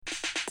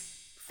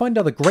Find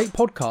other great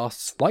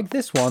podcasts like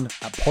this one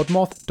at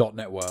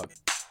podmoth.network.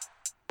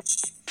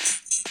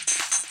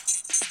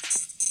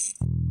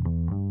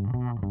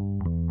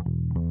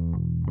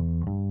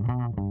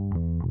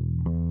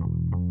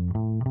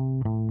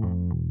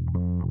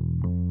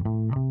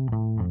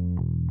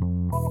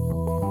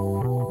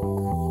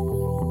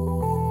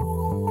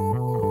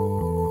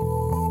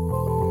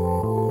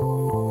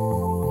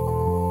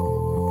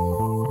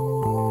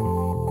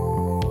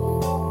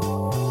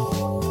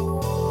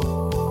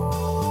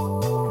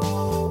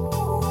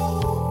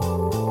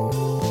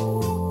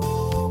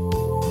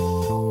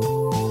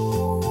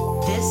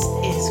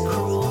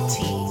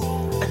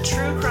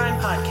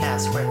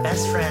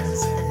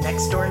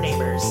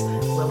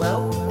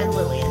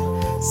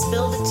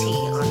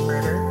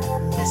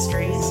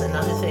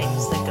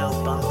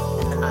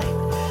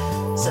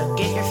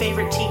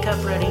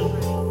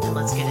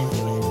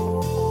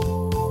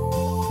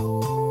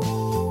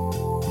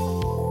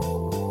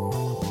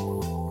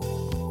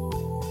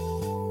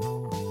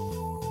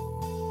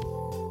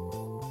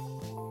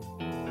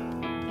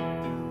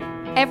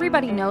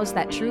 Everybody knows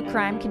that true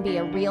crime can be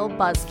a real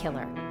buzz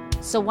killer,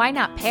 so why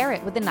not pair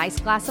it with a nice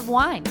glass of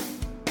wine?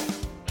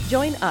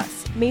 Join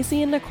us,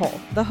 Macy and Nicole,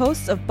 the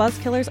hosts of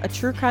Buzzkillers, a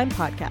true crime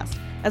podcast,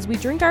 as we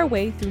drink our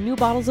way through new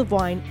bottles of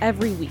wine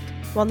every week,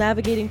 while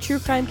navigating true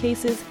crime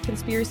cases,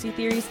 conspiracy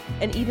theories,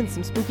 and even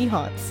some spooky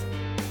haunts.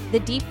 The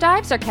deep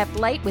dives are kept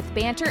light with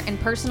banter and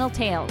personal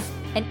tales,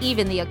 and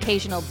even the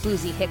occasional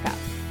boozy hiccup.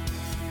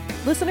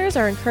 Listeners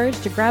are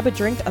encouraged to grab a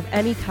drink of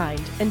any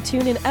kind and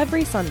tune in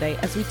every Sunday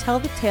as we tell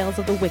the tales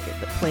of the wicked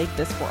that plague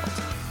this world.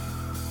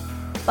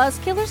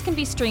 Buzzkillers can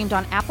be streamed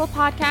on Apple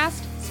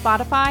Podcasts,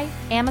 Spotify,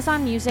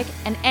 Amazon Music,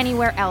 and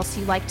anywhere else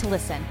you like to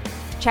listen.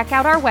 Check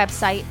out our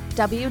website,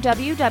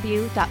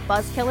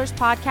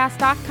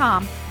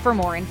 www.buzzkillerspodcast.com, for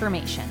more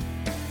information.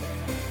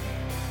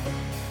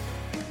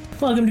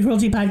 Welcome to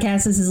Cruelty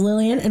Podcast. This is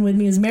Lillian, and with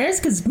me is Merris,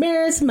 because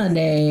Merris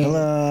Monday.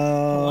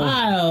 Hello.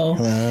 Wow.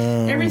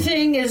 Hello.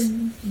 Everything is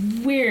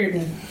weird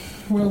and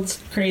world's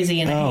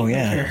crazy. And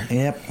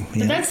Yep.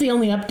 But that's the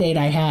only update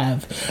I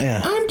have.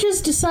 Yeah. I'm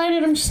just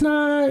decided I'm just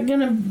not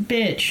going to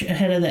bitch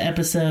ahead of the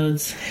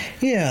episodes.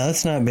 Yeah,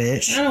 let's not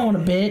bitch. I don't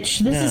want to bitch.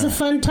 This is a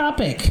fun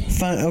topic.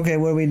 Fun. Okay,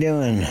 what are we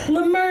doing?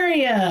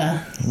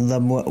 Lemuria.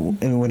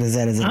 What is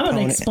that? Is it I'm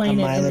going to explain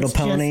it. My Little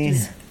Pony?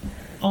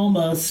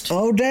 Almost.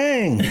 Oh,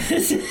 dang.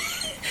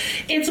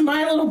 It's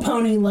My Little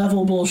Pony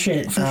level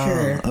bullshit, for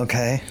sure.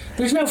 Okay.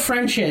 There's no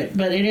friendship,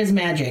 but it is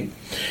magic.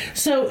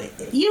 So,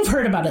 you've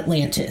heard about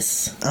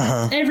Atlantis.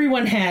 Uh-huh.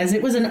 Everyone has.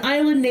 It was an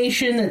island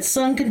nation that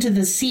sunk into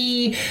the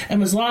sea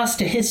and was lost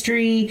to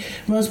history.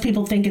 Most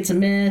people think it's a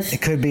myth.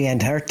 It could be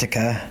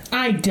Antarctica.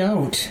 I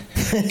don't,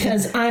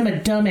 because I'm a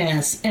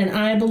dumbass, and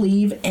I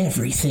believe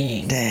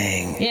everything.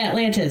 Dang. Yeah,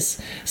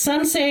 Atlantis.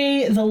 Some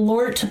say the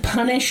Lord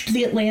punished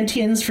the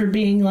Atlanteans for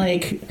being,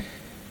 like,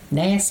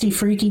 nasty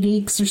freaky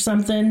deeks or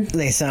something.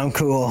 They sound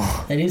cool.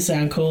 They do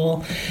sound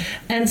cool.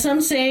 And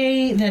some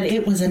say that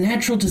it was a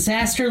natural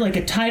disaster like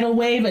a tidal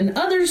wave, and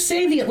others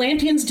say the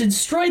Atlanteans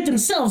destroyed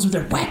themselves with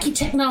their wacky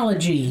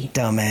technology.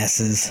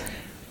 Dumbasses.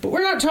 But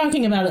we're not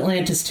talking about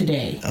Atlantis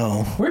today.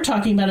 Oh. We're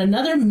talking about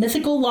another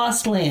mythical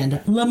lost land,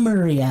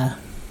 Lemuria.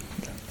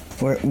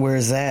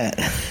 Where's that?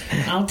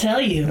 I'll tell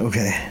you.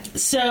 Okay.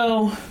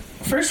 So,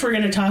 first we're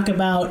going to talk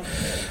about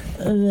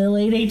the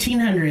late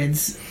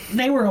 1800s.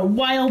 They were a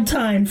wild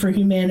time for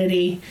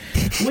humanity.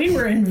 We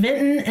were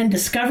inventing and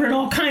discovering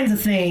all kinds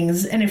of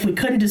things, and if we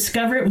couldn't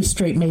discover it, we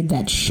straight made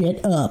that shit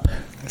up.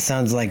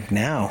 Sounds like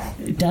now.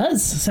 It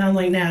does sound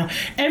like now.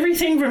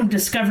 Everything from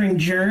discovering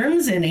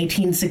germs in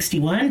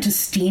 1861 to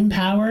steam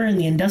power in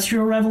the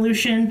Industrial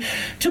Revolution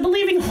to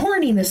believing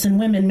horniness in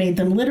women made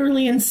them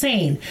literally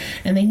insane,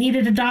 and they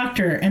needed a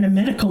doctor and a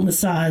medical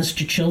massage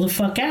to chill the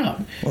fuck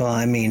out. Well,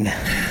 I mean...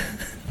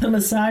 The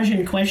massage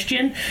in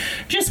question,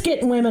 just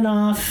getting women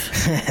off.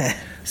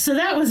 So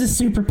that was a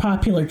super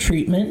popular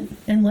treatment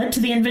and led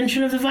to the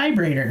invention of the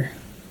vibrator.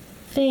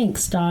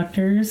 Thanks,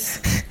 doctors.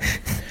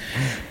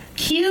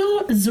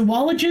 Cue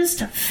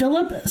zoologist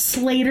Philip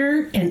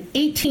Slater in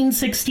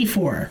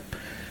 1864.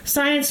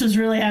 Science was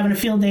really having a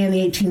field day in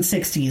the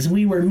 1860s.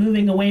 We were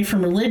moving away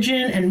from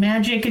religion and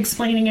magic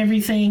explaining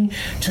everything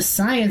to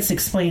science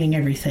explaining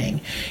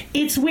everything.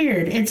 It's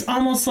weird. It's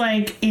almost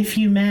like if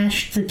you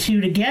mashed the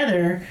two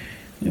together,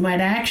 we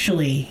might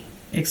actually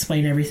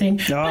explain everything.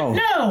 Oh. But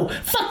no!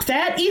 Fuck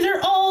that!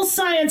 Either all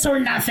science or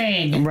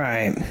nothing!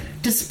 Right.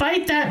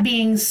 Despite that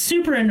being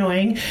super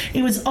annoying,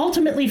 it was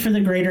ultimately for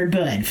the greater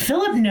good.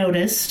 Philip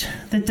noticed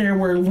that there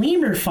were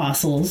lemur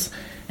fossils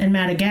in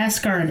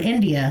Madagascar and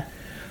India,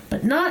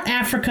 but not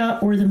Africa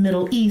or the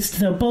Middle East,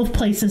 though both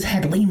places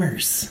had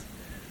lemurs.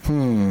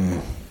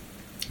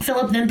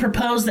 Philip then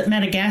proposed that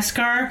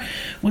Madagascar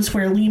was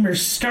where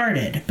lemurs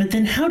started. But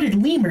then how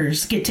did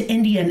lemurs get to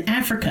India and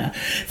Africa?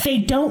 They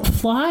don't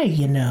fly,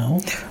 you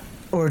know.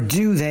 Or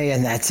do they,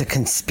 and that's a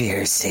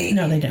conspiracy?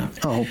 No, they don't.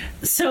 Oh.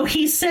 So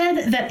he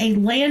said that a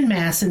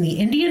landmass in the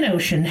Indian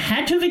Ocean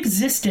had to have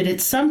existed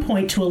at some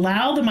point to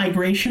allow the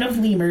migration of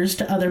lemurs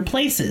to other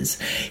places.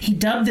 He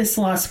dubbed this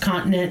lost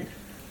continent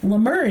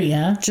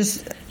Lemuria.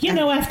 Just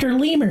After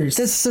lemurs.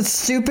 this is the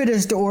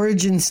stupidest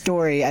origin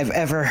story I've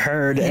ever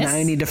heard, and Yes.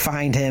 I need to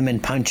find him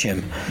and punch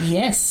him.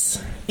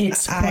 Yes,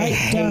 it's quite I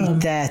hate dumb.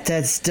 that.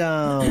 That's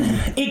dumb.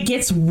 It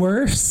gets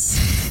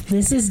worse.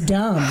 This is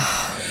dumb.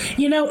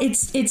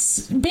 It's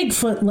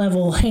Bigfoot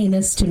level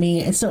heinous to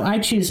me, and so I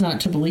choose not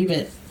to believe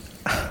it.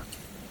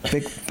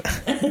 Big,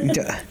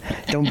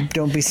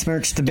 don't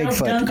besmirch the Don't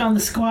Bigfoot. dunk on the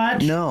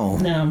Squatch.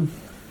 No.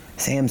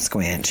 Sam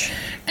Squanch.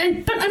 But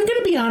I'm going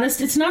to be honest,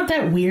 it's not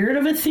that weird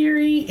of a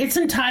theory. It's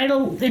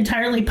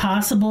entirely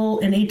possible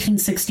in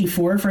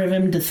 1864 for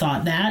him to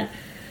thought that.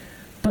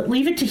 But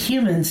leave it to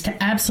humans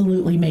to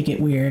absolutely make it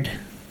weird.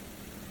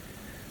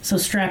 So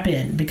strap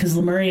in, because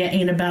Lemuria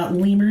ain't about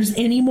lemurs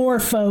anymore,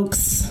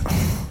 folks.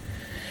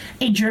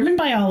 A German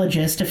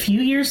biologist a few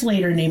years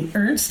later named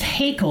Ernst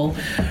Haeckel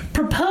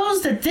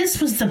proposed that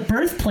this was the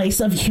birthplace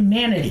of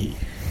humanity.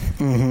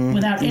 Mm-hmm.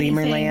 Without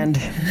Lemurland.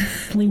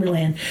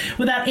 Lemurland.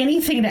 Without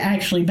anything to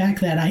actually back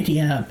that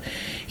idea up.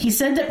 He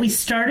said that we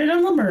started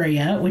on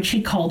Lemuria, which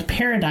he called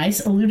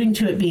paradise, alluding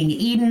to it being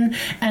Eden,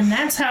 and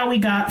that's how we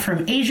got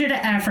from Asia to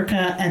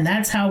Africa, and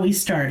that's how we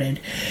started.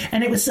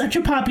 And it was such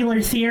a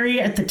popular theory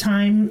at the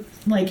time,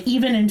 like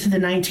even into the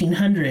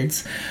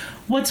 1900s.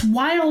 What's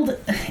wild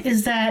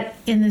is that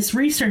in this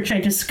research I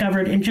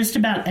discovered in just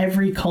about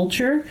every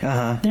culture,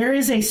 there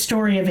is a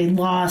story of a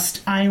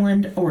lost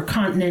island or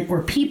continent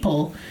or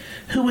people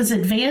who was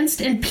advanced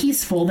and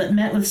peaceful that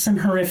met with some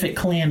horrific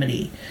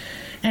calamity.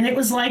 And it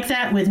was like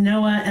that with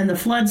Noah and the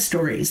flood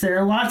stories. There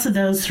are lots of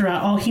those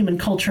throughout all human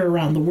culture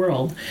around the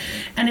world.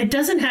 And it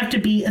doesn't have to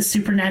be a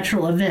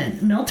supernatural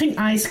event. Melting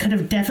ice could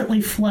have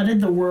definitely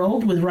flooded the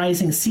world with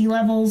rising sea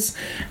levels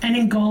and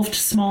engulfed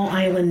small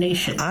island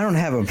nations. I don't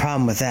have a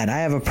problem with that. I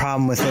have a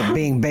problem with it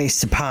being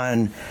based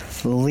upon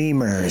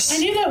lemurs. I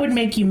knew that would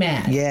make you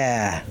mad.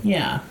 Yeah.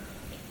 Yeah.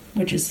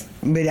 Which is...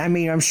 But, I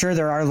mean, I'm sure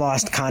there are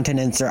lost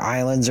continents or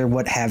islands or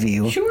what have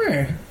you.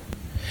 Sure.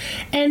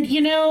 And,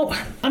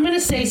 I'm going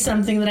to say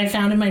something that I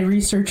found in my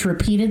research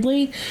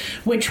repeatedly,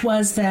 which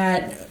was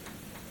that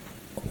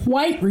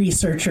white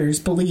researchers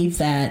believe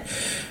that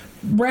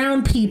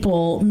brown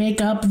people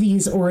make up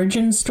these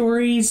origin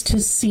stories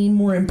to seem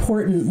more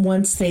important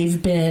once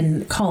they've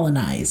been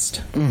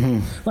colonized. Mm-hmm.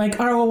 Like,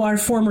 our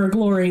former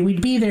glory,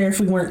 we'd be there if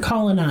we weren't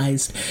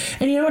colonized.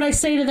 And you know what I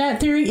say to that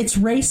theory? It's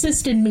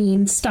racist and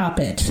mean. Stop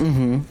it.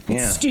 Mm-hmm.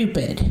 Yeah. It's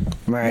stupid.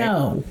 Right.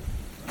 No.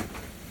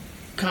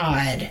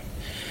 God.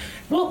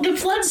 Well, the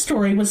flood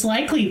story was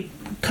likely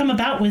come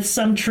about with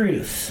some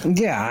truth.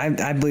 Yeah,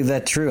 I believe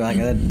that's true. Like,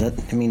 I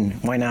mean,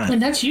 why not?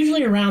 And that's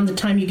usually around the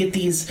time you get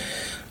these,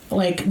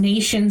 like,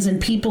 nations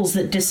and peoples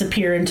that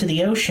disappear into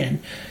the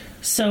ocean.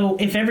 So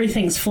if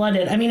everything's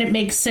flooded, I mean, it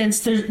makes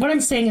sense. What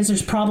I'm saying is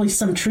there's probably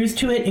some truth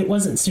to it. It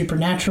wasn't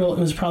supernatural. It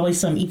was probably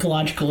some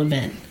ecological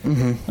event,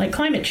 like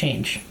climate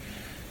change.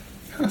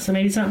 So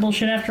maybe it's not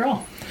bullshit after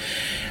all.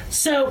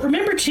 So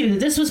remember, too,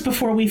 that this was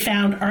before we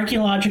found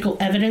archaeological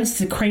evidence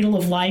the cradle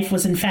of life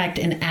was, in fact,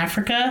 in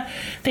Africa.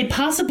 They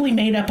possibly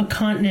made up a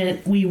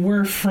continent we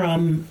were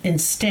from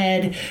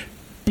instead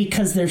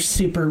because they're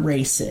super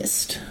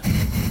racist.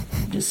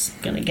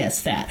 Just gonna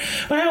guess that.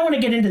 But I don't want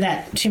to get into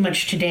that too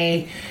much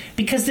today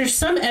because there's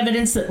some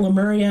evidence that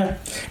Lemuria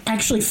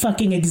actually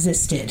fucking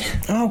existed.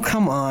 Oh,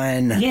 come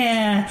on.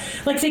 Yeah,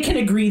 like they can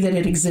agree that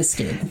it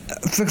existed.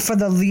 For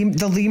the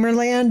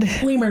Lemurland?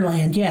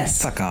 Lemurland,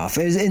 yes. Fuck off.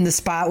 It was in the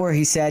spot where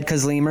he said,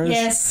 'cause lemurs?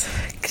 Yes,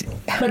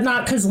 but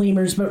not because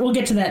lemurs, but we'll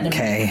get to that in a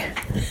minute.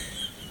 Okay.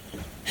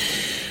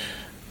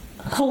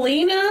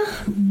 Helena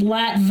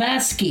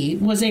Blavatsky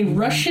was a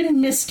Russian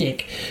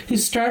mystic who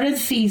started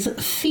the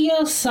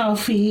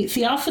Theosophy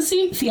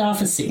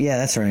Yeah,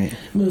 that's right.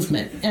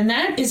 movement. And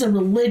that is a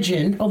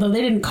religion, although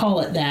they didn't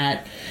call it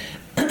that.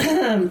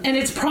 And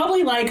it's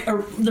probably like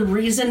the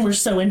reason we're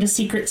so into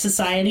secret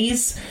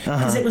societies,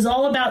 because it was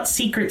all about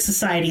secret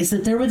societies,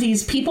 that there were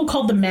these people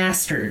called the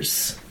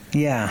Masters.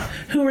 Yeah.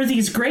 Who were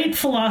these great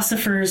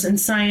philosophers and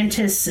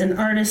scientists and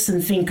artists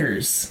and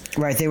thinkers.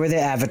 Right, they were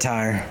the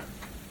Avatar.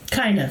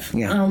 Kind of.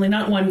 Yeah. Only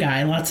not one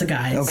guy, lots of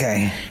guys.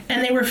 Okay.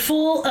 And they were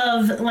full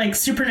of, like,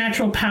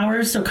 supernatural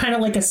powers, so kind of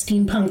like a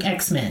steampunk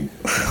X-Men.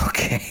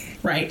 Okay.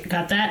 Right,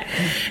 got that?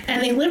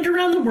 And they lived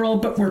around the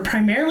world, but were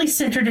primarily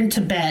centered in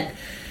Tibet.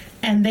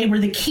 And they were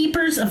the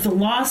keepers of the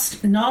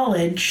lost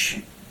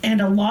knowledge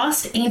and a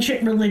lost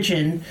ancient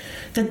religion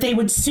that they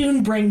would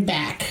soon bring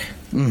back.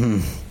 Mm-hmm.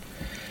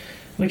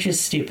 Which is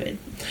stupid.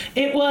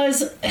 It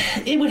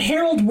would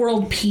herald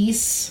world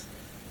peace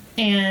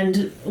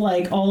and,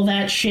 like, all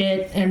that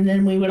shit, and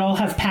then we would all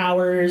have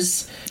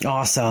powers.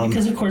 Awesome.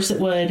 Because, of course,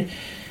 it would.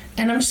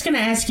 And I'm just going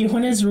to ask you,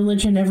 when has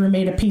religion ever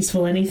made a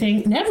peaceful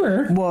anything?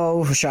 Never.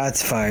 Whoa,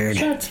 shots fired.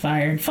 Shots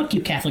fired. Fuck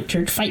you, Catholic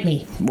Church. Fight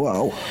me.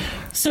 Whoa.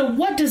 So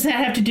what does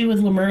that have to do with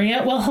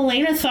Lemuria? Well,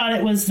 Helena thought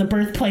it was the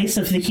birthplace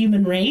of the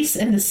human race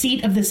and the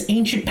seat of this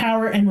ancient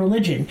power and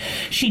religion.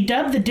 She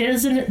dubbed the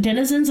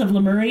denizens of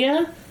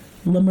Lemuria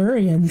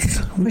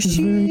Lemurians. Was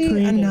she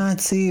a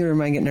Nazi, or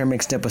am I getting her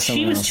mixed up with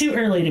someone else? She was too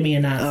early to be a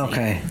Nazi.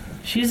 Okay.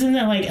 She was in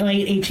the late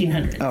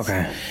 1800s.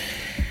 Okay.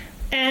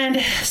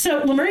 And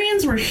so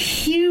Lemurians were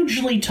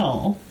hugely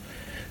tall.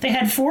 They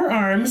had 4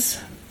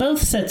 arms,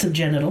 both sets of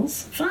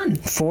genitals. Fun.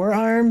 4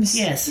 arms?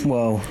 Yes.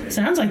 Whoa.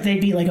 Sounds like they'd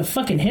be like a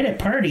fucking hit at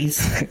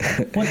parties.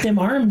 What them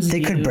arms They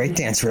do. could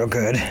breakdance real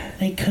good.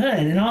 They could.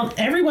 And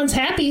everyone's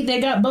happy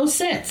they got both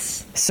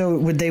sets. So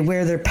would they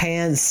wear their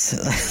pants?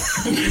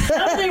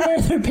 How do they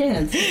wear their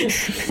pants?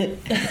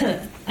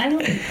 I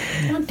don't...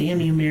 God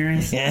damn you,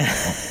 Merris. Yeah.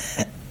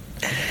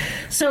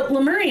 So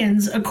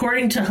Lemurians,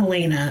 according to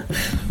Helena...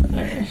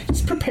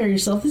 Just prepare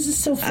yourself. This is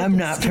so fucking I'm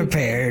not stupid.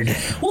 prepared.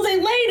 Well,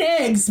 they laid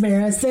eggs,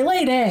 Merris. They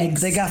laid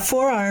eggs. They got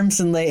 4 arms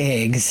and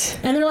lay eggs.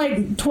 And they're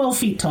like 12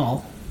 feet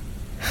tall.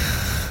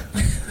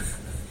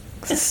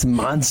 It's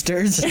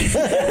monsters.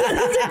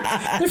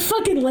 They're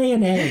fucking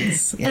laying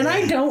eggs. Yeah. And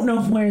I don't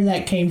know where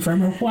that came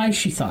from or why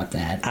she thought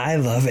that. I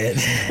love it.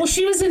 Well,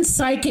 she was in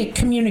psychic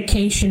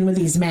communication with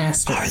these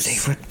masters. Are they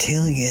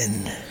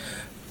reptilian?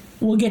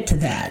 We'll get to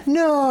that.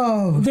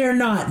 No. They're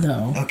not,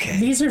 though. Okay.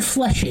 These are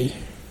fleshy.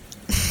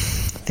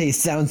 They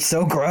sound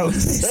so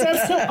gross.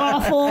 That's so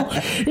awful.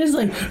 It's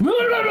like, and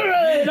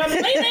I'm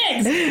laying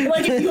eggs.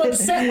 Like if you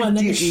upset one,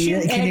 then you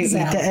shoot Can you eggs eat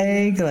out. the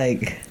egg?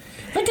 Like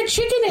a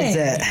chicken egg. is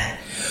that?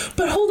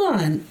 But hold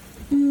on.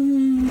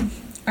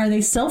 Are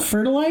they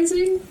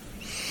self-fertilizing?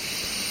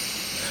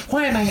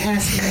 Why am I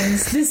asking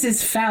this? This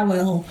is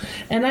foul,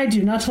 and I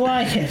do not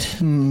like it.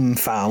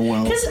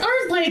 Foul. Because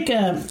aren't I'm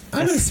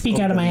going to speak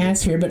out of my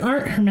ass here, but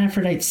aren't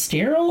hermaphrodites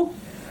sterile?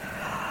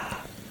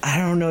 I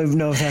don't even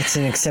know if that's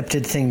an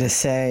accepted thing to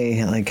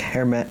say. Like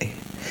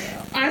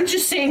I'm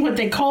just saying what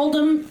they called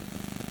them.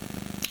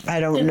 I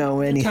don't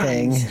know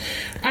anything. Times.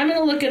 I'm going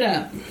to look it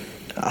up.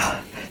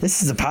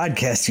 This is a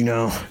podcast, you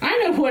know. I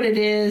know what it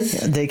is.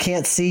 They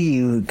can't see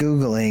you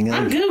Googling.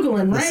 I'm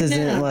Googling right this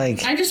isn't now.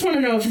 like... I just want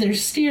to know if they're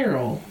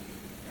sterile.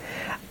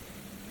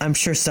 I'm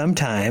sure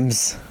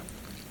sometimes.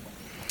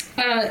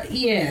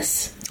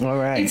 Yes. All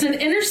right. It's an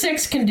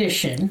intersex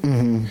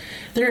condition.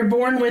 They're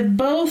born with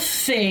both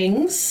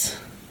things,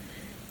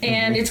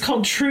 and it's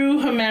called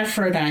true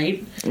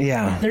hermaphrodite.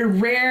 Yeah. They're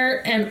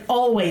rare and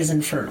always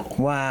infertile.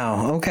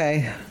 Wow.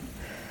 Okay.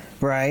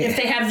 Right. If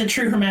they have the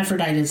true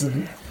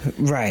hermaphroditism.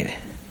 Right.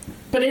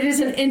 But it is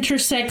an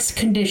intersex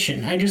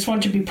condition. I just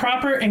want to be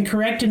proper and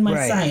correct in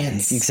my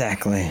science.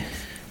 Exactly.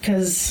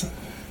 Because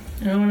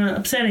I don't want to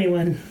upset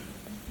anyone.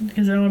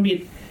 Because I don't want to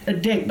be a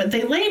dick. But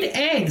they laid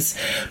eggs.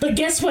 But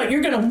guess what?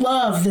 You're going to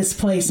love this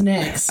place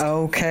next.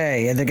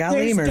 Okay. They got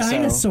There's lemurs,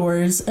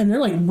 dinosaurs, and they're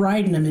like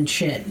riding them and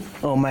shit.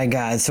 Oh my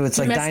god. So it's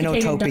like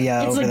Domesticated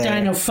Dinotopia It's over like there.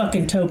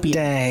 Dino-fucking-topia.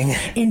 Dang.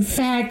 In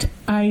fact,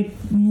 I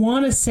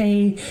want to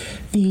say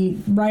the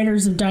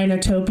writers of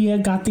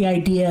Dinotopia got the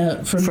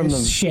idea from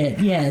this shit.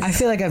 Yes. I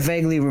feel like I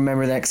vaguely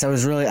remember that because I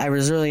was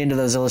really into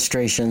those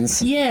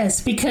illustrations.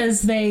 Yes,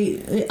 because I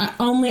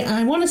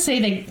want to say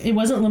it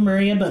wasn't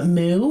Lemuria, but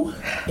M-U.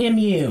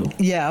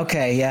 Yeah,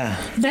 okay,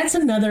 yeah. That's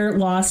another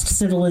lost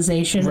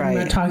civilization. Right. I'm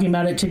not talking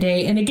about it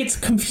today. And it gets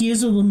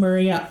confused with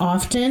Lemuria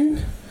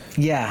often.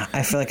 Yeah,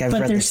 I feel like I've read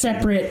But they're this.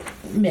 separate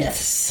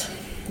myths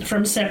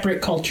from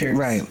separate cultures.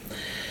 Right.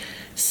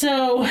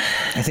 So...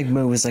 I think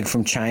Mu was like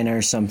from China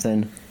or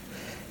something.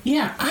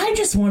 Yeah, I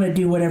just want to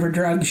do whatever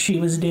drugs she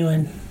was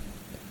doing.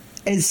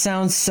 It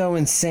sounds so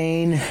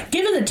insane.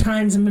 Given the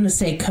times, I'm going to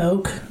say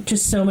coke.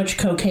 Just so much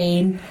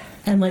cocaine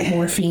and like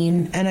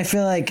morphine. And I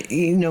feel like,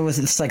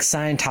 it's like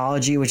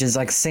Scientology, which is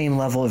like same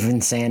level of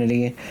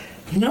insanity.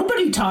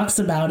 Nobody talks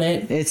about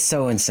it. It's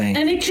so insane.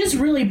 And it just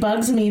really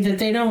bugs me that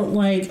they don't,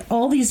 like,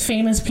 all these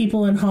famous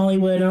people in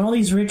Hollywood and all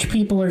these rich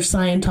people are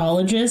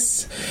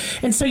Scientologists.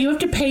 And so you have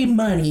to pay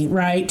money,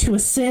 right, to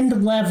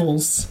ascend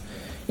levels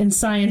in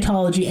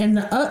Scientology. And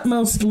the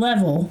utmost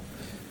level,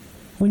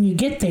 when you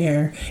get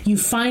there, you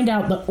find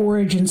out the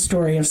origin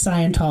story of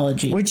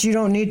Scientology. Which you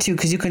don't need to,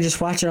 because you can just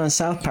watch it on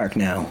South Park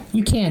now.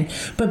 You can.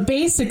 But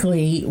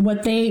basically,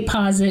 what they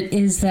posit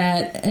is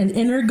that an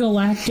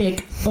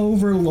intergalactic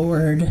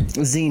overlord...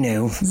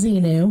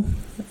 Xenu.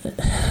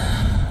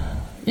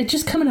 It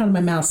just coming out of my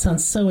mouth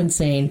sounds so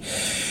insane.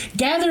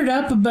 Gathered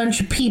up a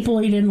bunch of people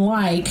he didn't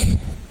like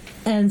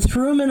and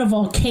threw them in a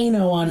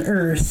volcano on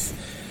Earth.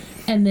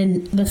 And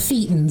then the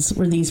Thetans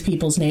were these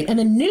people's name. And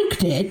then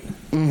nuked it.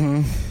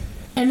 Mm-hmm.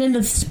 And then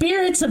the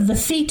spirits of the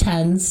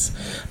Thetans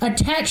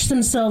attach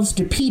themselves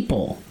to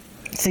people.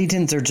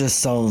 Thetans are just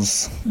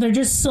souls. They're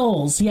just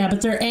souls, yeah,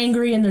 but they're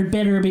angry and they're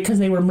bitter because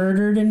they were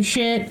murdered and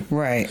shit.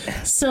 Right.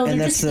 So and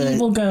they're that's just the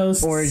evil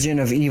ghosts. Origin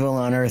of evil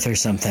on Earth or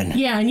something.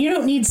 Yeah, and you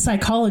don't need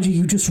psychology.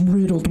 You're just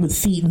riddled with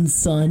Thetans,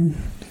 son.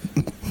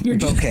 You're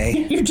just,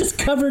 okay. You're just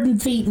covered in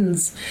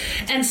Thetans.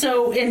 And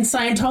so in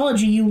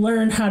Scientology, you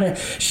learn how to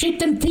shake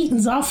them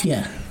Thetans off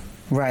you.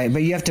 Right,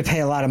 but you have to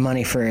pay a lot of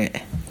money for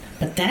it.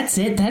 But that's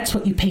it. That's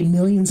what you pay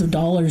millions of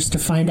dollars to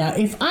find out.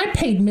 If I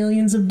paid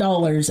millions of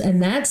dollars and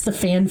that's the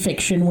fan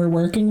fiction we're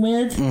working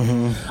with,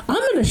 I'm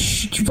gonna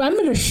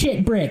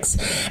shit bricks.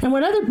 And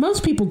what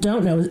most people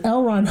don't know is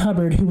L. Ron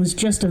Hubbard, who was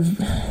just he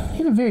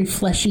had a very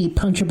fleshy,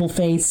 punchable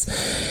face.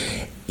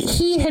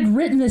 He had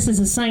written this as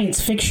a science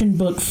fiction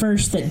book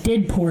first that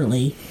did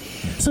poorly.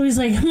 So he's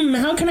like,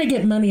 how can I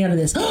get money out of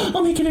this?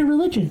 I'll make it a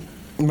religion.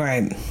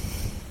 Right.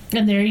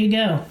 And there you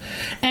go.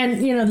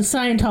 And, you know, the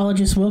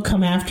Scientologists will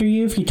come after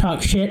you if you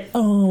talk shit.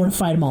 Oh, I want to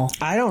fight them all.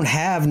 I don't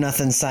have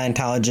nothing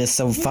Scientologist,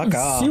 so fuck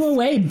off. Sue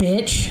away,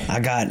 bitch. I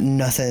got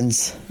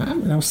nothings. I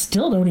don't know,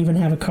 still don't even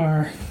have a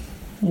car.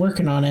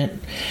 Working on it.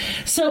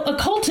 So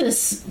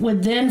occultists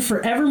would then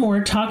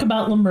forevermore talk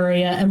about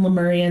Lemuria and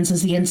Lemurians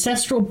as the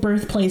ancestral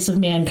birthplace of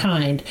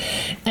mankind.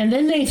 And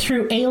then they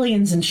threw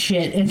aliens and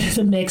shit into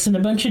the mix and a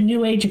bunch of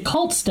new age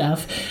occult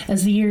stuff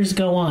as the years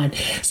go on.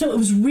 So it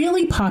was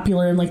really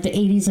popular in like the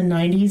 80s and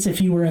 90s if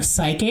you were a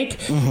psychic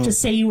to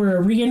say you were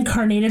a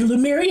reincarnated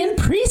Lemurian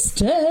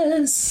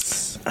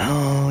priestess.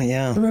 Oh,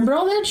 yeah. Remember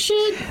all that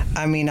shit?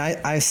 I mean,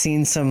 I've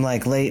seen some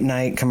like late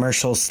night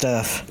commercial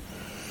stuff.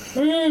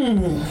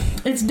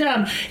 It's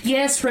dumb.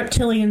 Yes,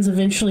 reptilians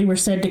eventually were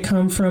said to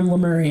come from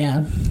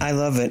Lemuria. I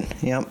love it.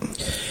 Yep.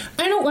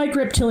 I don't like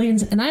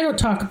reptilians, and I don't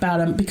talk about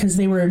them because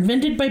they were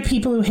invented by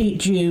people who hate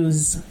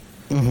Jews.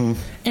 And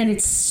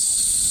it's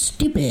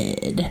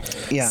stupid.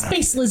 Yeah.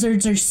 Space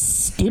lizards are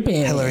stupid.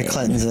 Hillary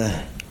Clinton's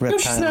a reptile. No,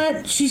 she's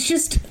not. She's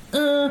just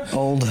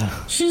Old.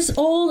 She's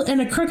old and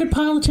a crooked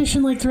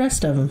politician like the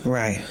rest of them.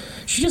 Right.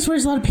 She just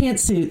wears a lot of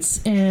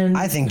pantsuits, and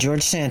I think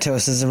George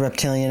Santos is a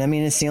reptilian. I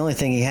mean, it's the only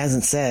thing he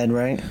hasn't said,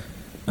 right?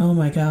 oh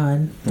my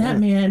god, that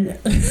man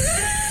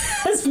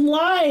has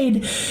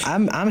lied.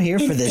 I'm here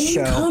for this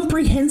show.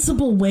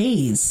 Incomprehensible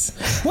ways.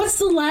 What's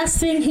the last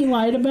thing he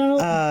lied about?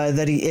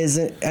 That he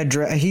isn't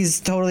he's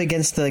totally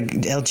against the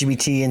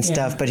LGBT and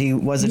stuff, but he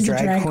was He's a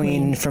drag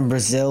queen from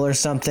Brazil or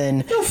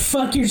something. Go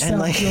fuck yourself, And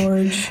like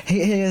George.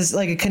 he has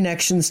like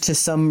connections to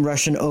some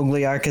Russian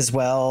oligarch as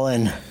well,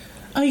 and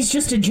Oh, he's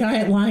just a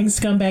giant lying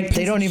scumbag piece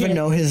they don't of even shit.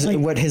 know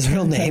what his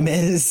real name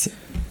is.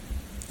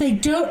 They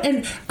don't,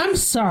 and I'm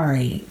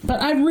sorry, but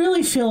I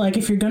really feel like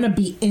if you're going to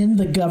be in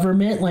the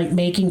government, like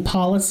making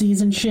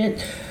policies and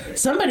shit,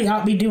 somebody ought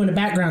to be doing a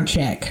background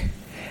check.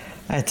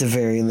 At the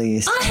very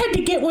least. I had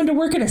to get one to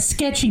work at a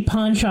sketchy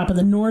pawn shop in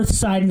the north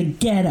side in the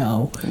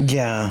ghetto.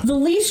 Yeah. The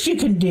least you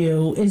can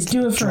do is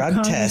do it for Drug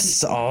a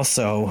tests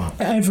also.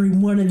 Every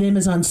one of them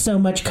is on so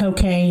much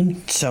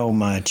cocaine. So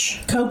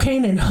much.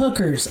 Cocaine and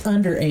hookers,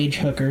 underage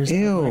hookers.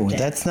 Ew,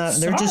 that's not...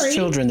 They're just Sorry.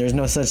 children. There's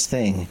no such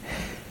thing.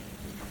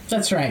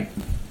 That's right.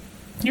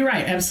 You're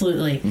right,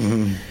 absolutely.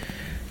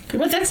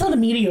 But that's how the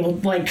media will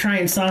like try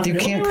and soften You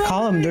it. can't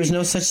call them. There's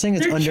no such thing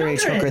as They're underage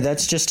children. hooker.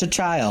 That's just a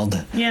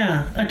child.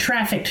 Yeah, a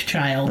trafficked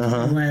child,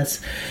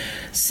 unless.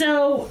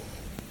 So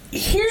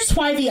here's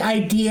why the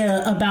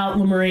idea about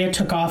Lemuria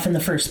took off in the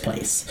first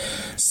place.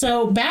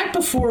 So back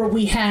before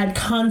we had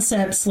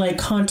concepts like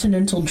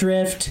continental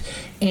drift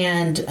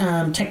and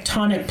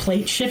tectonic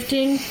plate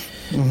shifting,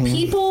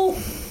 people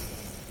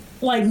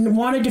like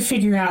wanted to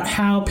figure out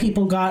how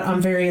people got on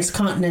various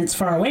continents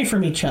far away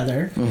from each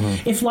other.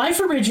 If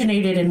life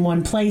originated in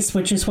one place,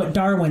 which is what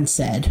Darwin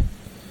said,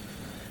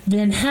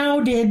 then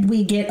how did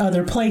we get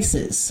other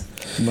places?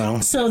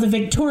 Well, So the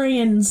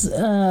Victorians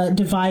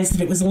devised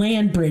that it was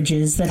land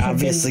bridges that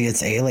obviously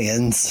it's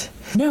aliens.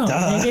 No,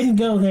 Duh. they didn't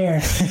go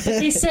there.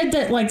 They said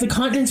that like the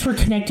continents were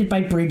connected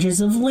by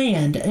bridges of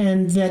land,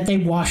 and that they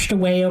washed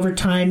away over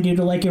time due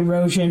to like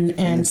erosion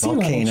and sea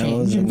level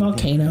change and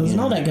volcanoes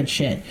and all that good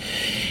shit.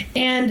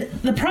 And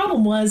the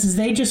problem was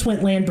they just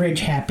went land bridge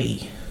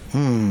happy.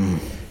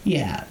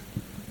 Yeah.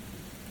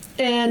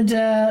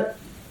 And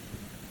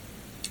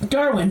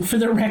Darwin, for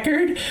the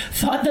record,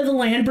 thought that the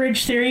land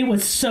bridge theory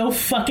was so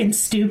fucking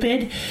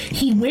stupid,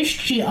 he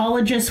wished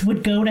geologists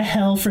would go to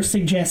hell for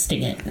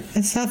suggesting it.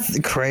 It's not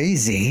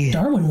crazy.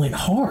 Darwin went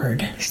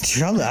hard.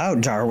 Chill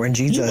out, Darwin.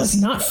 He was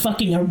Jesus. not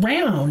fucking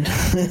around.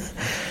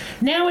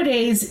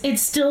 Nowadays,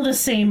 it's still the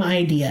same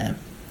idea.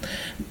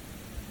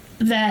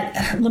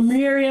 That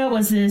Lemuria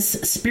was this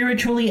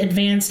spiritually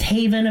advanced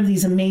haven of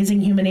these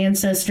amazing human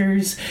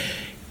ancestors.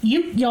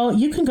 You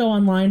can go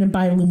online and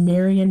buy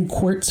Lemurian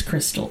quartz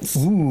crystals.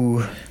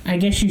 Ooh. I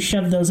guess you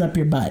shove those up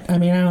your butt. I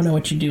mean, I don't know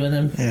what you do with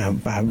them. Yeah,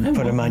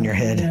 put them on your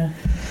head. Yeah.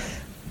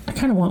 I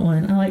kind of want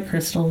one. I like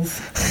crystals.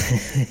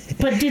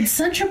 But did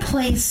such a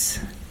place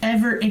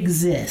ever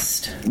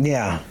exist?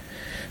 Yeah.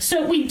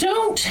 So we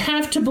don't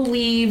have to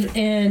believe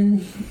in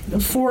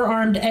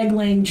four-armed,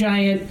 egg-laying,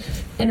 giant,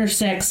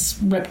 intersex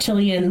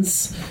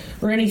reptilians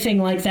or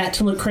anything like that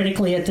to look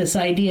critically at this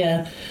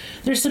idea.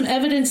 There's some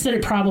evidence that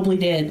it probably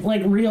did,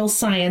 like real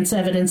science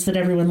evidence that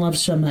everyone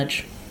loves so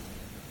much.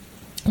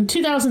 In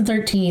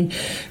 2013,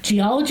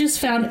 geologists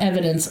found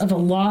evidence of a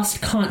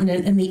lost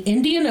continent in the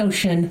Indian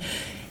Ocean,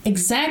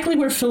 exactly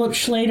where Philip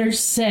Schlater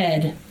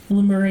said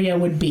Lemuria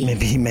would be.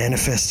 Maybe he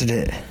manifested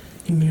it.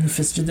 He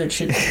manifested that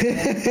shit.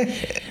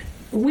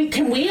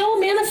 Can we all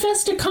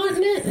manifest a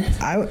continent?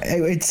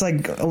 It's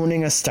like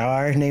owning a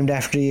star named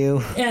after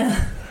you.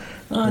 Yeah.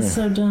 Oh, it's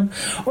so dumb.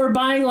 Or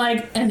buying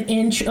like an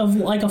inch of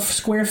like a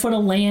square foot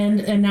of land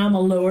and now I'm a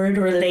lord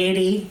or a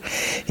lady.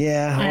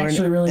 Yeah, I or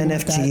actually an really want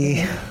NFT.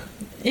 that.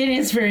 It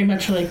is very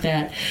much like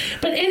that.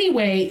 But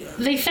anyway,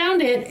 they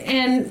found it,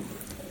 and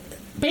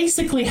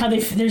basically how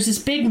there's this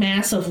big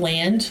mass of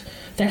land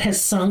that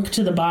has sunk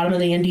to the bottom of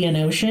the Indian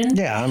Ocean.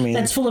 Yeah, I mean...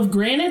 That's full of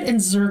granite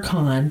and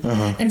zircon.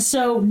 And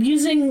so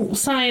using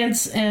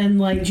science and,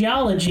 like,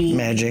 geology...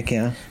 Magic,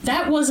 yeah.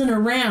 That wasn't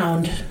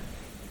around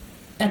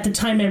at the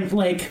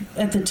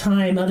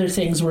time, other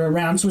things were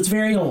around, so it's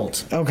very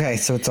old. Okay,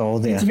 so it's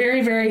old, yeah. It's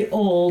very, very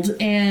old,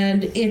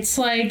 and it's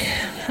like...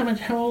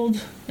 How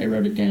old? I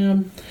wrote it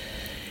down.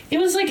 It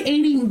was like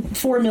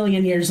 84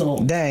 million years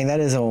old. Dang, that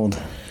is old.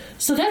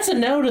 So that's a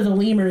no to the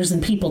lemurs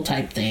and people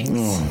type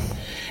things.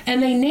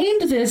 And they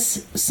named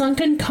this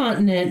sunken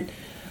continent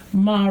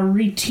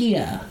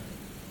Mauritia.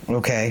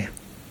 Okay.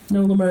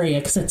 No Lemuria,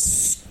 because that's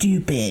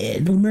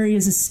stupid. Lemuria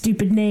is a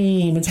stupid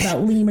name. It's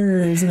about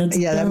lemurs, and it's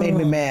Yeah, that made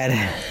me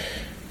mad.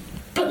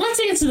 But let's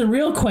answer the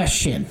real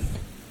question.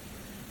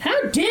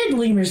 How did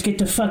lemurs get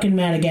to fucking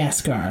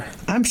Madagascar?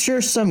 I'm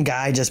sure some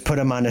guy just put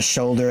them on his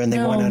shoulder and they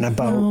went on a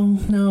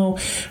boat. No.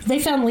 They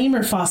found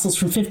lemur fossils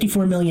from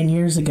 54 million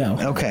years ago.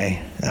 Okay.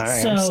 All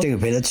right, I'm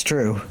stupid. It's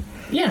true.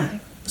 Yeah.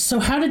 So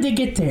how did they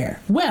get there?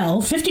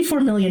 Well, 54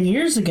 million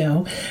years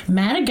ago,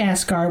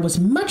 Madagascar was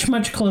much,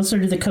 much closer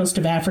to the coast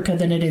of Africa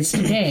than it is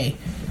today.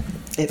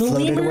 It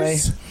floated away?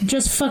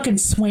 Just fucking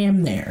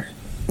swam there.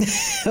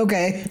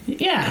 Okay.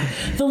 Yeah.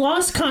 The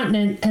lost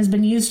continent has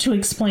been used to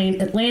explain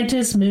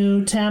Atlantis,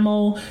 Mu,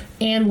 Tamil,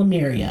 and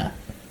Lemuria.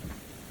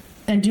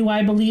 And do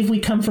I believe we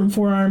come from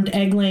four-armed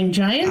egg-laying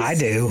giants? I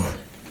do.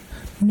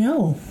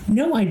 No,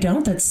 I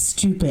don't. That's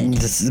stupid.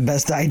 This is the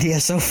best idea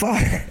so far.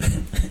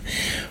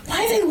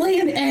 Why are they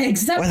laying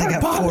eggs? That Why they part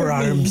got bothered 4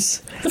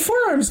 arms? me. The 4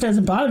 arms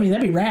doesn't bother me.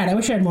 That'd be rad. I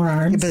wish I had more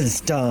arms. Yeah, but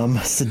it's dumb.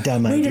 It's a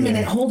dumb idea. Wait a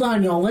minute. Hold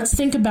on, y'all. Let's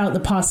think about the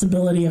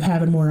possibility of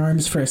having more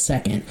arms for a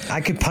second.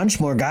 I could punch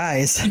more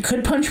guys. You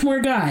could punch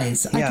more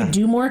guys. Yeah. I could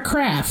do more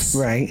crafts.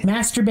 Right.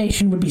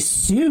 Masturbation would be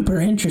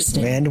super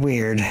interesting. And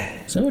weird.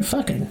 So would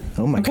fucking.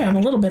 Oh my God. Okay, I'm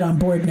a little bit on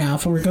board now,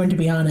 if we're going to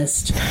be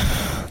honest.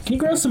 Can you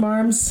grow some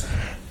arms?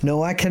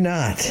 No, I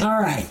cannot.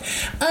 All right.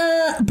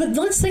 But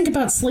let's think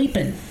about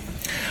sleeping.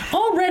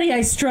 Already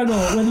I struggle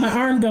with my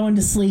arm going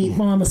to sleep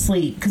while I'm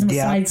asleep because I'm a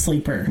side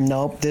sleeper.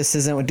 Nope, this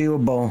isn't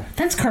doable.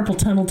 That's carpal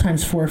tunnel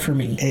times 4 for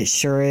me. It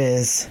sure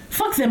is.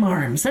 Fuck them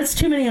arms. That's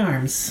too many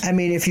arms. I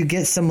mean, if you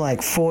get some,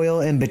 like,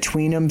 foil in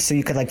between them so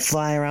you could, like,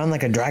 fly around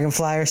like a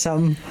dragonfly or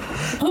something.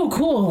 Oh,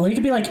 cool. You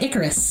could be like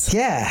Icarus.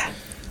 Yeah.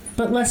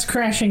 But less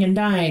crashing and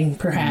dying,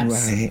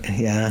 perhaps. Right,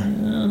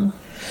 yeah.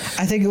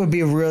 I think it would be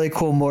a really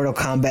cool Mortal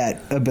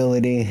Kombat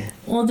ability.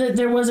 Well,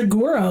 there was a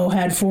Goro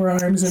had 4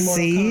 arms in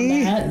Mortal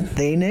Kombat.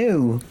 They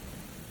knew.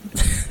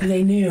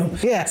 They knew.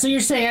 Yeah. So you're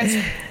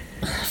saying...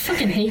 I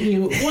fucking hate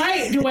you.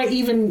 Why do I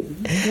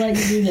even let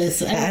you do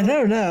this? I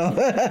don't know.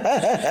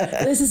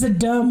 This is a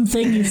dumb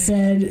thing you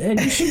said, and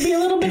you should be a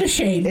little bit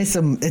ashamed.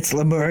 It's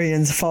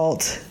Lemurian's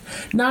fault.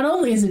 Not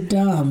only is it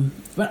dumb,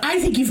 but I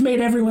think you've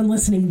made everyone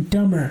listening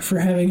dumber for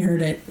having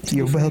heard it.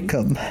 You're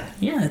welcome.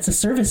 Yeah, it's a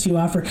service you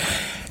offer.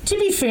 To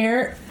be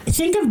fair,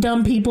 think of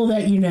dumb people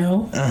that you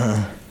know.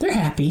 They're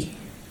happy.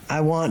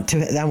 I want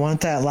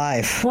that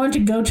life. I want to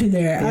go to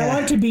there. Yeah. I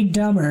want to be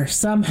dumber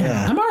somehow.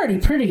 Yeah. I'm already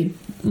pretty...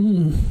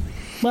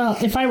 Well,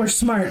 if I were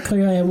smart,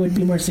 clearly I would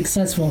be more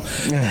successful.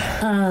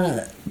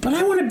 But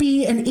I want to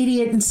be an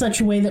idiot in such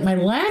a way that my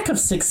lack of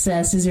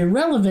success is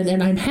irrelevant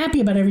and I'm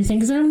happy about everything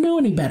because I don't know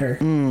any better.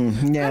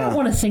 Yeah. I don't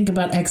want to think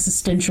about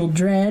existential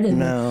dread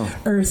and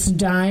Earth's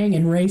dying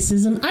and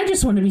racism. I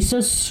just want to be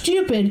so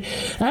stupid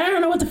I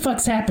don't know what the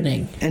fuck's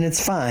happening. And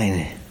it's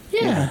fine.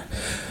 Yeah.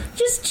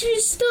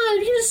 Just not,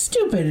 you're just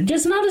stupid.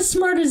 Just not as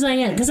smart as I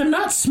am because I'm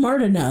not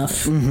smart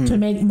enough to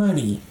make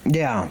money.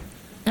 Yeah.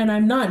 And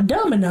I'm not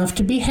dumb enough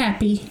to be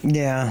happy.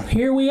 Yeah.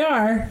 Here we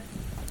are.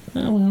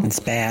 Oh, well. It's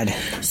bad.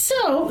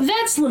 So,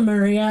 that's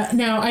Lemuria.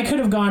 Now, I could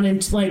have gone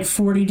into, like,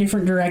 40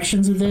 different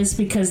directions with this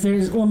because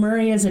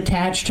Lemuria is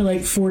attached to,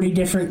 like, 40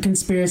 different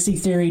conspiracy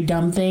theory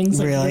dumb things.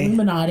 Like really? The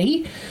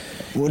Illuminati.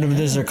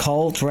 There's a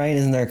cult, right?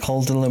 Isn't there a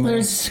cult in Lemuria?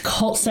 There's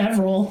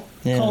several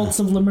cults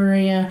of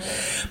Lemuria.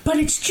 But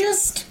it's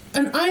just...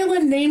 An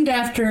island named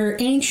after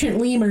ancient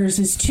lemurs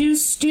is too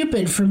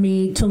stupid for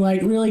me to,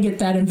 like, really get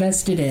that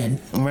invested in.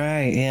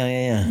 Right,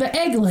 yeah. The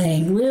egg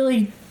laying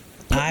really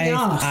put me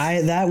off.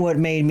 That what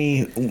made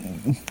me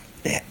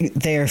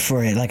there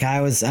for it. Like,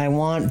 I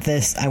want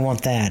this, I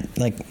want that.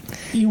 Like,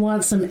 you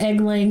want some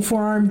egg laying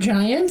 4-armed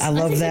giants? I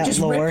love that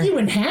just lore. Rip you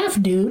in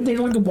half, dude. They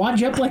like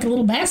wad you up like a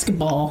little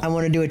basketball. I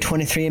want to do a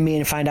 23andMe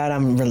and find out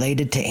I'm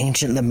related to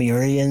ancient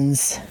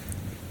Lemurians.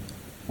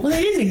 Well,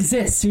 they didn't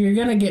exist, so you're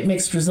going to get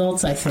mixed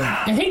results, I think.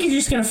 I think you're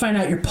just going to find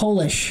out you're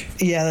Polish.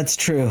 Yeah, that's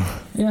true.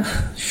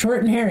 Yeah,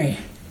 short and hairy.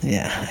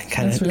 Yeah,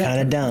 kind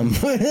of dumb.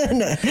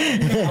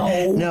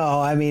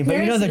 No, I mean, but Merris,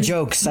 you know the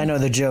jokes. I know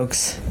the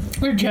jokes.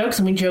 They're jokes,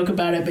 and we joke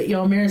about it, but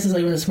y'all, Merris is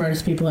like one of the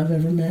smartest people I've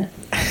ever met.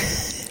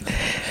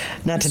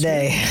 Not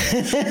today.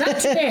 Not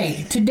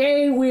today.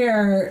 Today we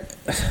are...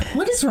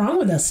 What is wrong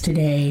with us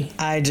today?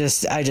 I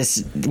just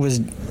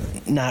was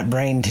not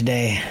brain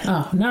today.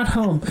 Oh, not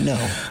home. No.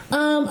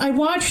 I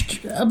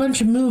watched a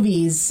bunch of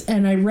movies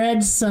and I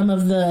read some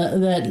of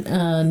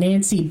that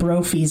Nancy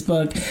Brophy's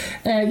book.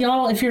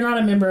 Y'all, if you're not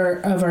a member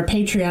of our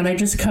Patreon, I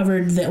just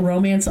covered the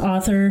romance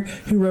author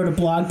who wrote a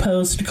blog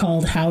post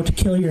called How to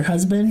Kill Your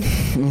Husband,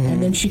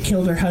 and then she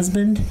killed her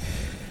husband.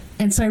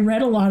 And so I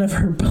read a lot of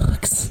her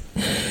books,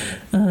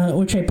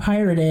 which I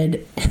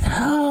pirated.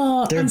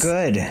 Oh, they're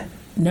good.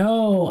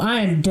 No,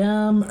 I'm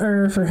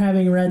dumber for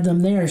having read them.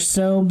 They are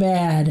so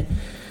bad.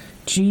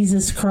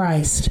 Jesus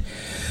Christ.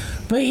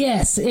 But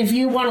yes, if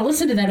you want to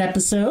listen to that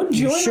episode,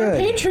 join our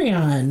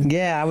Patreon.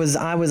 Yeah, I was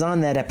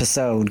on that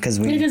episode because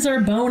it is our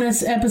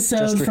bonus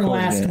episode for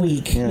last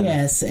week. Yeah.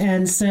 Yes,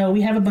 and so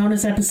we have a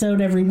bonus episode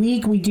every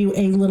week. We do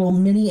a little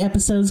mini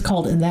episodes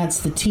called "And That's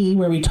the Tea,"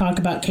 where we talk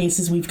about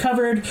cases we've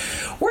covered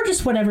or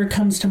just whatever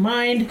comes to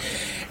mind.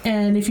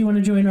 And if you want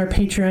to join our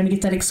Patreon to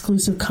get that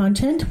exclusive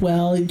content,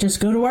 well, just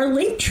go to our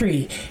link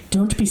tree.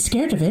 Don't be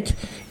scared of it.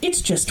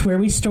 It's just where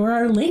we store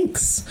our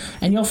links.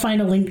 And you'll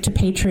find a link to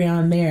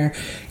Patreon there.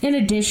 In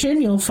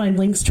addition, you'll find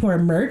links to our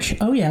merch.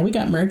 Oh, yeah, we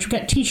got merch. We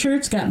got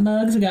t-shirts, got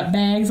mugs, we got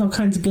bags, all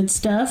kinds of good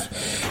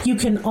stuff. You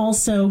can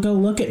also go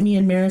look at me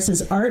and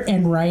Merris's art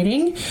and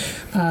writing.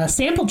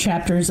 Sample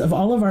chapters of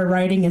all of our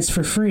writing is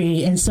for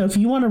free. And so if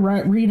you want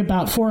to read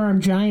about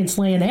four-armed giants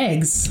laying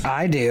eggs...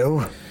 I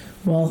do.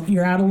 Well,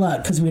 you're out of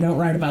luck because we don't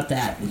write about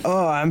that.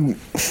 Oh,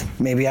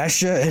 maybe I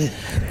should.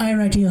 I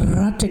write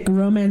erotic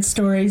romance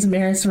stories.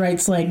 Merris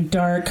writes like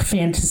dark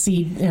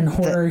fantasy and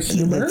horror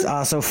humor. That's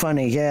also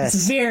funny, yes.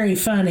 It's very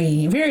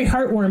funny. Very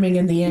heartwarming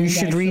in the end. You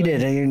should read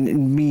it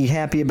and be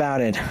happy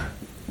about it.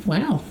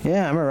 Wow.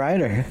 Yeah, I'm a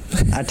writer.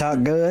 I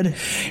talk good.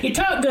 You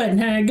talk good.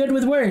 Good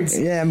with words.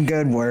 Yeah, I'm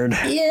good word.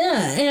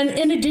 Yeah, and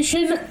in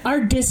addition, our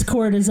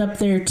Discord is up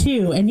there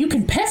too, and you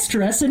can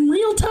pester us in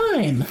real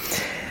time.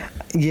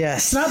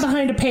 Yes. It's not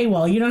behind a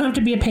paywall. You don't have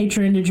to be a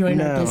patron to join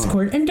our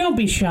Discord. And don't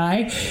be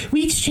shy.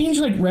 We exchange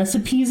like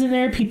recipes in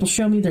there. People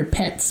show me their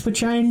pets,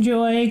 which I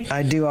enjoy.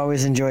 I do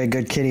always enjoy a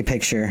good kitty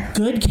picture.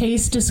 Good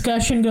case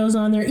discussion goes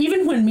on there.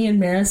 Even when me and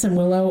Merris and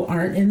Willow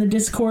aren't in the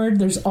Discord,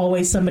 there's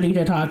always somebody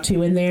to talk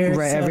to in there.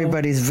 Right, so.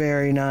 Everybody's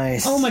very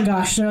nice. Oh my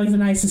gosh, they're like the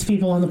nicest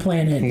people on the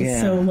planet. Yeah.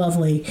 It's so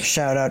lovely.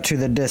 Shout out to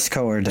the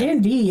Discord.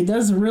 Indeed.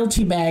 Those are real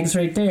tea bags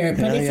right there.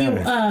 But if you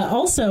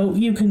also,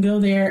 you can go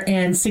there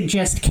and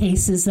suggest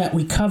cases that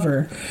we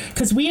cover,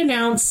 because we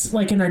announce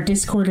like in our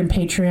Discord and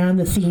Patreon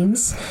the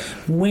themes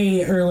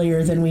way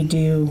earlier than we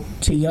do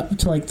to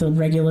like the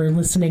regular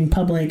listening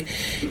public,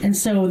 and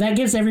so that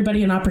gives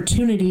everybody an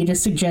opportunity to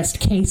suggest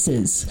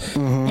cases,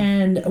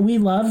 and we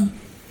love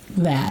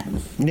that.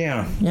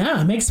 Yeah,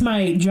 it makes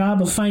my job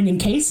of finding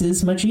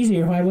cases much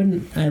easier. Why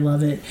wouldn't I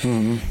love it?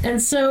 And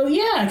so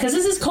because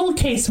this is cold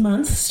case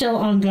month, still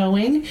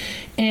ongoing,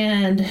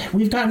 and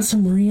we've gotten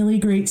some really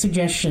great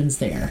suggestions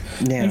there.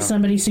 Like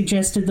somebody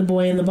suggested the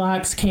boy in the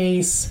box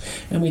case,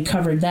 and we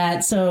covered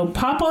that. So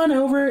pop on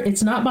over.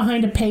 It's not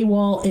behind a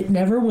paywall. It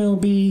never will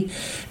be.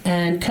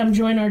 And come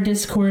join our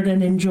Discord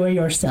and enjoy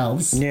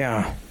yourselves.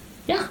 Yeah.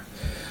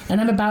 And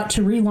I'm about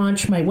to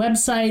relaunch my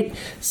website,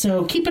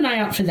 so keep an eye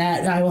out for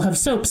that. I will have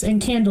soaps and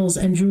candles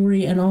and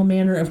jewelry and all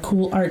manner of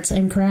cool arts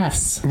and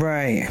crafts.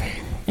 Right.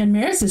 And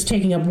Merris is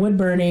taking up wood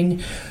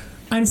burning.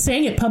 I'm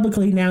saying it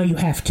publicly now, you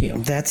have to.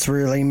 That's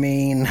really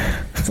mean.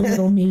 It's a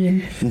little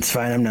mean. It's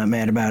fine, I'm not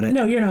mad about it.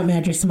 No, you're not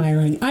mad, you're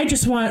smiling. I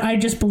just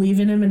believe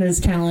in him and his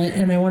talent,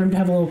 and I want him to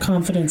have a little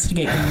confidence to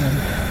get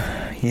going.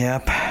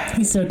 Yep.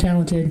 He's so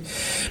talented.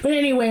 But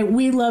anyway,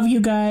 we love you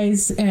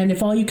guys, and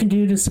if all you can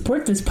do to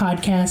support this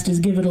podcast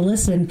is give it a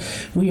listen,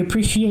 we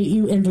appreciate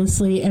you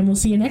endlessly, and we'll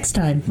see you next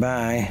time.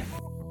 Bye.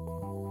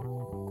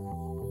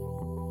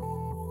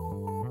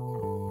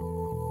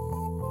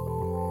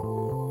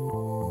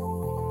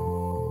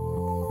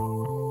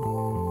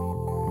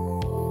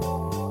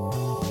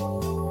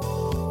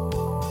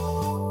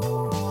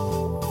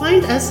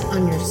 Find us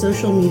on your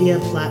social media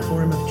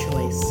platform of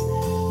choice.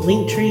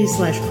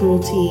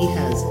 Linktree/Cruelty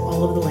has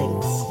all of the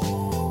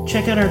links.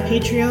 Check out our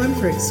Patreon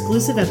for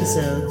exclusive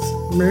episodes,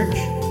 merch,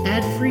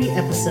 ad-free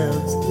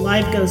episodes,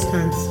 live ghost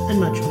hunts, and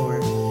much more.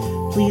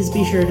 Please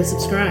be sure to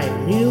subscribe.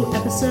 New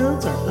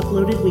episodes are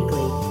uploaded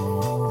weekly.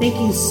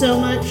 Thank you so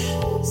much.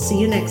 See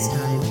you next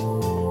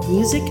time.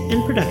 Music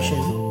and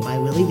production by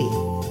Willie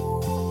B.